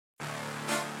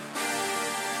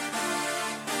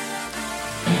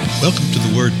Welcome to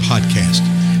the Word Podcast.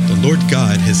 The Lord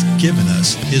God has given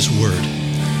us His Word.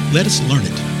 Let us learn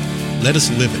it. Let us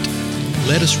live it.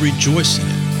 Let us rejoice in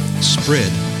it.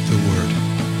 Spread the Word.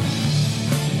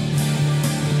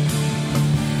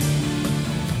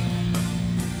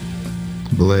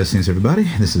 Blessings, everybody.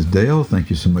 This is Dale. Thank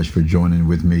you so much for joining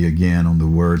with me again on the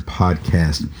Word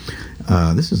Podcast.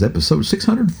 This is episode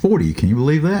 640. Can you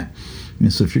believe that?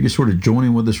 And so if you're just sort of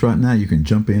joining with us right now, you can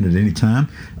jump in at any time.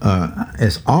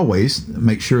 As always,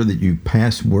 make sure that you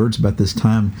pass words about this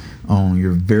time on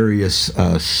your various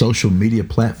social media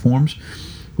platforms,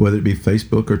 whether it be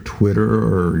Facebook or Twitter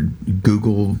or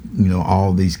Google,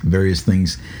 all these various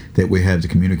things that we have to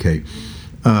communicate.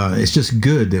 It's just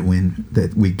good that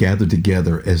we gather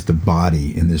together as the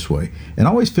body in this way. And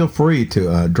always feel free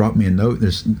to drop me a note.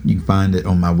 You can find it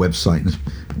on my website. There's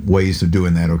ways of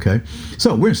doing that, okay?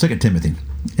 So we're in 2 Timothy,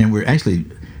 and we're actually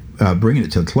bringing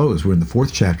it to a close. We're in the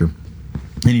 4th chapter.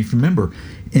 And if you remember,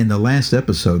 in the last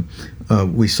episode,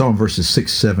 we saw in verses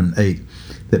 6, 7, and 8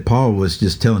 that Paul was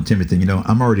just telling Timothy,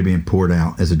 I'm already being poured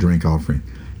out as a drink offering.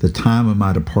 The time of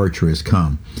my departure has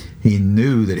come. He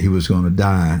knew that he was going to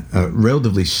die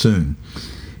relatively soon.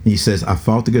 He says, I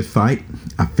fought the good fight.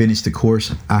 I finished the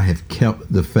course. I have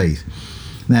kept the faith.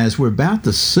 Now, as we're about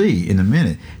to see in a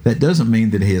minute, that doesn't mean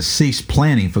that he has ceased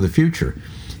planning for the future.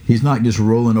 He's not just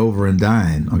rolling over and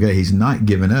dying. Okay, he's not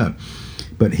giving up.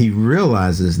 But he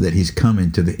realizes that he's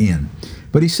coming to the end.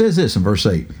 But he says this in verse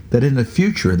 8, that in the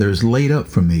future there is laid up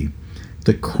for me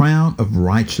the crown of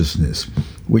righteousness,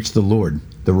 which the Lord,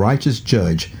 the righteous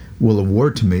judge, will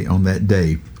award to me on that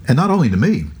day, and not only to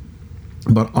me,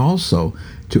 but also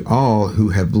to all who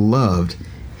have loved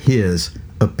his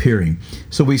appearing.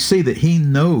 So we see that he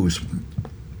knows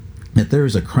that there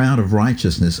is a crown of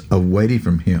righteousness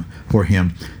awaiting for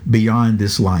him beyond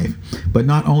this life. But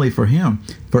not only for him,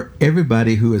 for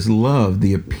everybody who has loved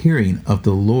the appearing of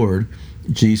the Lord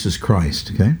Jesus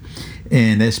Christ. Okay?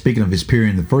 And that's speaking of his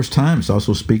appearing the first time. It's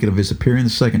also speaking of his appearing the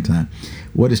second time.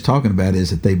 What it's talking about is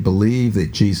that they believe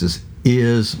that Jesus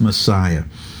is Messiah.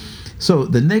 So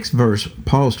the next verse,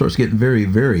 Paul starts getting very,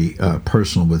 very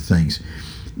personal with things.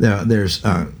 There's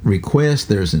requests,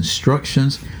 there's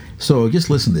instructions. So just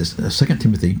listen to this. 2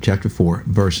 Timothy chapter 4,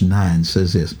 verse 9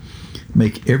 says this,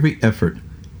 make every effort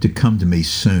to come to me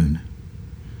soon.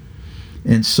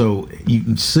 And so you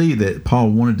can see that Paul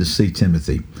wanted to see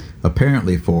Timothy,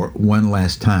 apparently for one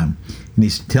last time. And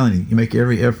he's telling him, you make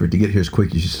every effort to get here as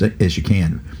quick as you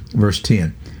can. Verse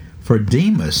 10, for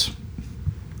Demas,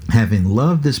 having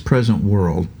loved this present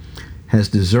world, has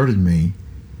deserted me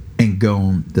and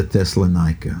gone to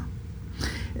Thessalonica.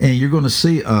 And you're going to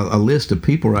see a list of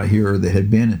people right here that had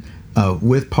been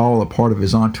with Paul, a part of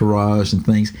his entourage and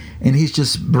things. And he's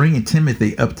just bringing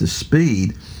Timothy up to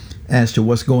speed as to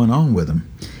what's going on with him.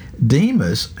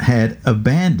 Demas had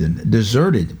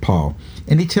deserted Paul.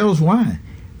 And he tells why.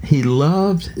 He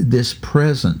loved this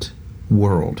present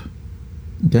world.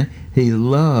 Okay? He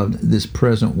loved this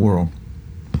present world.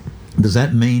 Does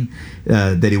that mean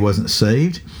that he wasn't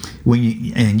saved?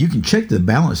 And you can check the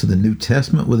balance of the New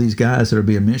Testament with these guys that are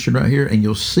being mentioned right here, and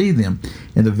you'll see them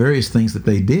in the various things that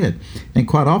they did. And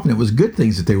quite often it was good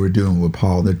things that they were doing with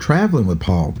Paul. They're traveling with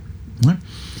Paul. Right?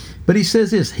 But he says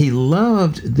this, he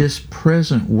loved this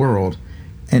present world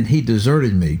and he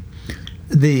deserted me.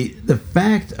 The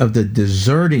fact of the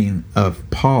deserting of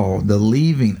Paul, the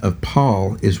leaving of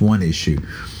Paul is one issue.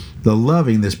 The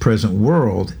loving this present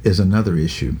world is another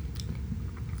issue.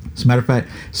 As a matter of fact,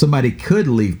 somebody could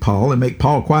leave Paul and make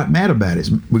Paul quite mad about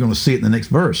it. We're going to see it in the next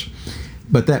verse.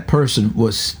 But that person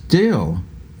was still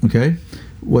a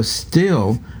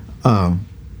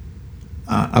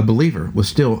believer, was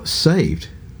still saved.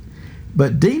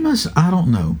 But Demas, I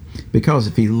don't know, because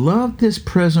if he loved this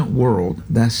present world,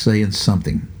 that's saying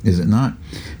something, is it not?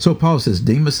 So Paul says,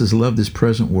 Demas has loved this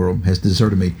present world, has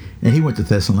deserted me, and he went to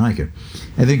Thessalonica.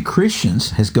 And then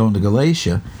Christians has gone to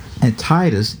Galatia, and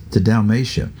Titus to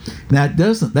Dalmatia. Now,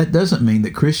 that doesn't mean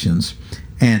that Christians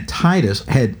and Titus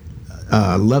had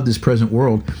loved this present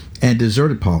world and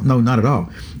deserted Paul. No, not at all.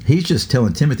 He's just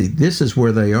telling Timothy, this is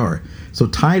where they are. So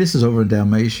Titus is over in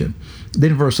Dalmatia.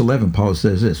 Then in verse 11, Paul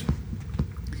says this,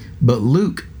 but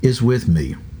Luke is with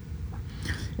me.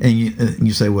 And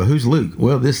you say, well, who's Luke?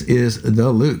 Well, this is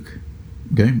the Luke.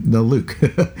 Okay, the Luke,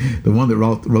 the one that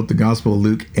wrote the Gospel of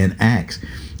Luke and Acts.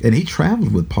 And he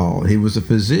traveled with Paul. He was a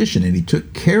physician, and he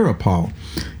took care of Paul.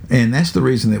 And that's the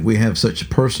reason that we have such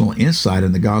personal insight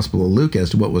in the Gospel of Luke as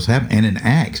to what was happening, and in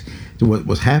Acts to what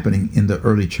was happening in the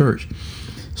early church.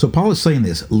 So Paul is saying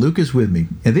this, Luke is with me.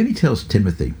 And then he tells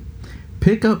Timothy,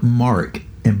 pick up Mark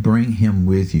and bring him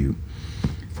with you,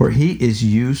 for he is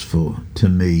useful to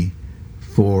me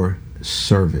for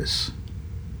service.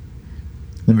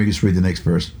 Let me just read the next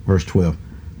verse 12.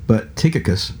 But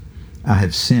Tychicus I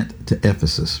have sent to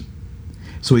Ephesus.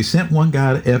 So he sent one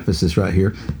guy to Ephesus right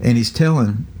here, and he's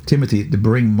telling Timothy to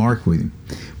bring Mark with him.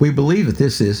 We believe that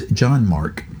this is John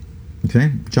Mark.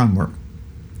 Okay, John Mark.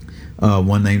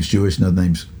 One name's Jewish, another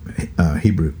name's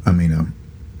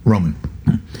Roman.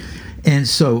 And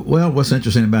so, well, what's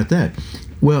interesting about that?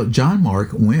 Well, John Mark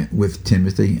went with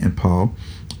Timothy and Paul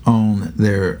on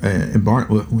their let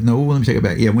me take it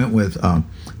back. Yeah, went with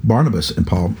Barnabas and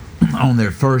Paul on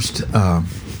their first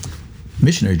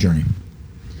missionary journey.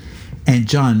 And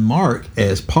John Mark,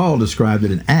 as Paul described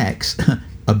it in Acts,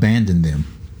 abandoned them.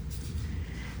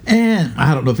 And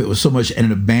I don't know if it was so much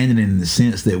an abandoning in the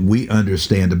sense that we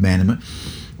understand abandonment,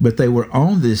 but they were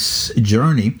on this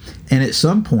journey, and at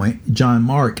some point, John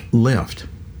Mark left.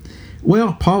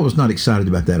 Well, Paul was not excited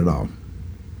about that at all.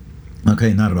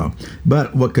 Okay, not at all.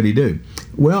 But what could he do?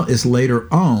 Well, it's later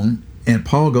on, and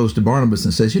Paul goes to Barnabas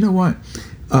and says, you know what?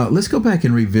 Let's go back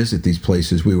and revisit these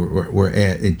places we were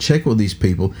at and check with these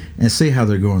people and see how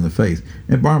they're going in the faith.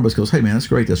 And Barnabas goes, hey, man, that's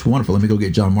great. That's wonderful. Let me go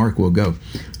get John Mark. We'll go.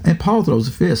 And Paul throws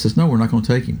a fit, says, no, we're not going to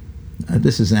take him.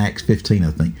 This is in Acts 15,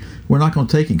 I think. We're not going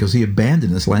to take him because he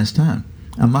abandoned us last time.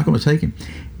 I'm not going to take him.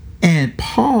 And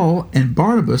Paul and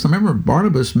Barnabas, I remember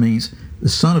Barnabas means the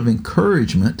son of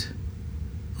encouragement.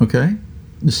 Okay?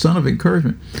 The son of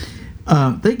encouragement.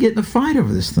 They get in a fight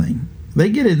over this thing. They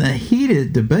get in a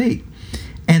heated debate.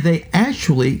 And they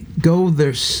actually go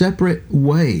their separate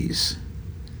ways.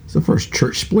 It's the first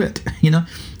church split,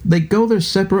 They go their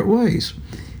separate ways.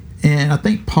 And I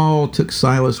think Paul took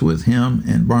Silas with him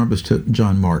and Barnabas took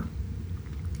John Mark.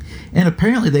 And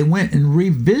apparently they went and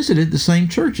revisited the same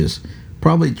churches,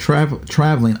 probably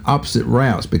traveling opposite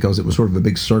routes because it was sort of a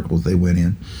big circle that they went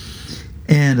in.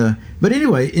 And but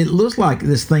anyway, it looks like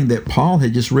this thing that Paul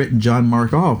had just written John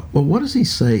Mark off. Well, what does he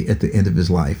say at the end of his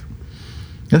life?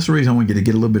 That's the reason I want you to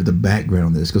get a little bit of the background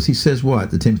on this, because he says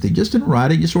what to Timothy, just in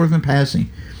writing, just sort of in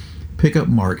passing, pick up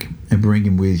Mark and bring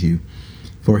him with you,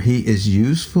 for he is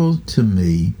useful to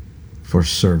me for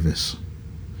service.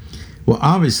 Well,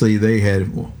 obviously they had,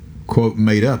 quote,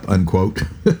 made up, unquote,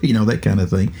 that kind of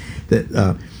thing.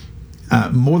 That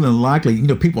more than likely,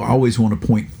 people always want to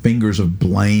point fingers of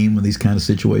blame in these kind of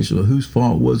situations. Well, whose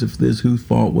fault was it for this? Whose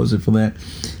fault was it for that?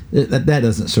 That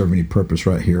doesn't serve any purpose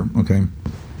right here, okay?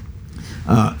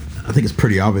 I think it's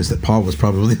pretty obvious that Paul was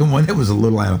probably the one that was a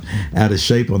little out of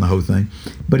shape on the whole thing.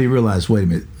 But he realized, wait a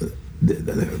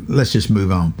minute, let's just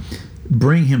move on.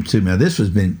 Bring him to me. Now, this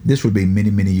would be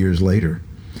many, many years later.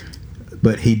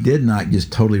 But he did not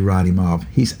just totally write him off.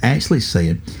 He's actually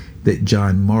saying that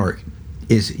John Mark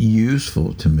is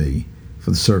useful to me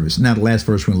for the service. Now, the last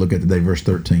verse we're going to look at today, verse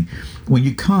 13. When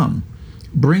you come,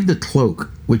 bring the cloak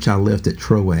which I left at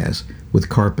Troas with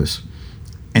Carpus,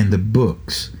 and the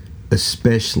books,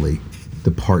 especially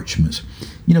the parchments.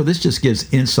 This just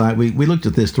gives insight. We looked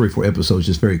at this 3 or 4 episodes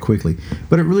just very quickly,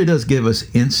 but it really does give us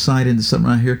insight into something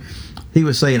right here. He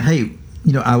was saying, hey,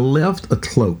 I left a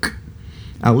cloak.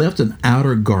 I left an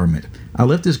outer garment. I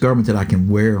left this garment that I can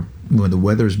wear when the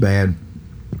weather's bad,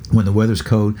 when the weather's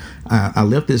cold. I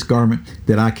left this garment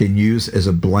that I can use as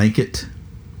a blanket,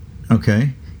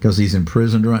 okay, because he's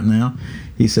imprisoned right now.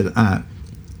 He said,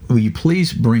 will you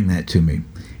please bring that to me?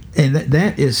 And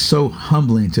that is so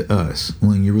humbling to us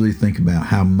when you really think about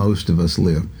how most of us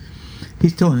live.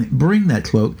 He's telling me, bring that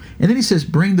cloak. And then he says,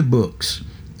 bring the books,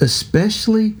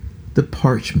 especially the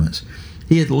parchments.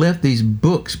 He had left these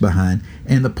books behind.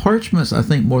 And the parchments, I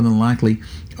think, more than likely,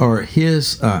 are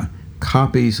his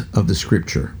copies of the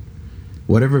Scripture.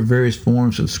 Whatever various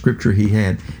forms of Scripture he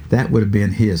had, that would have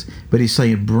been his. But he's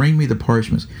saying, bring me the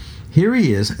parchments. Here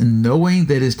he is, knowing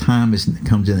that his time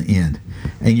comes to an end.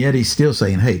 And yet he's still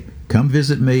saying, hey, come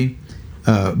visit me,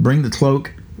 bring the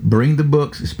cloak, bring the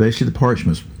books, especially the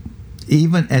parchments.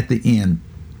 Even at the end,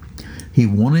 he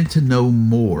wanted to know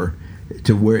more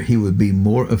to where he would be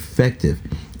more effective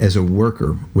as a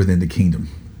worker within the kingdom.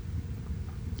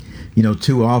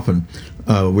 Too often,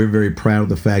 we're very proud of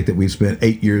the fact that we've spent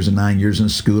 8 years and 9 years in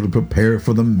school to prepare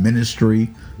for the ministry.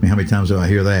 I mean, how many times do I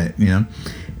hear that,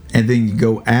 And then you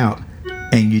go out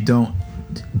and you don't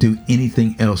do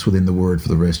anything else within the Word for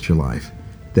the rest of your life.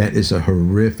 That is a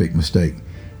horrific mistake.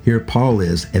 Here Paul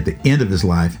is at the end of his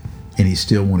life, and he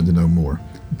still wanted to know more.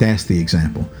 That's the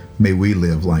example. May we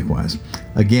live likewise.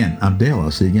 Again, I'm Dale.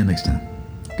 I'll see you again next time.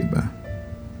 Goodbye.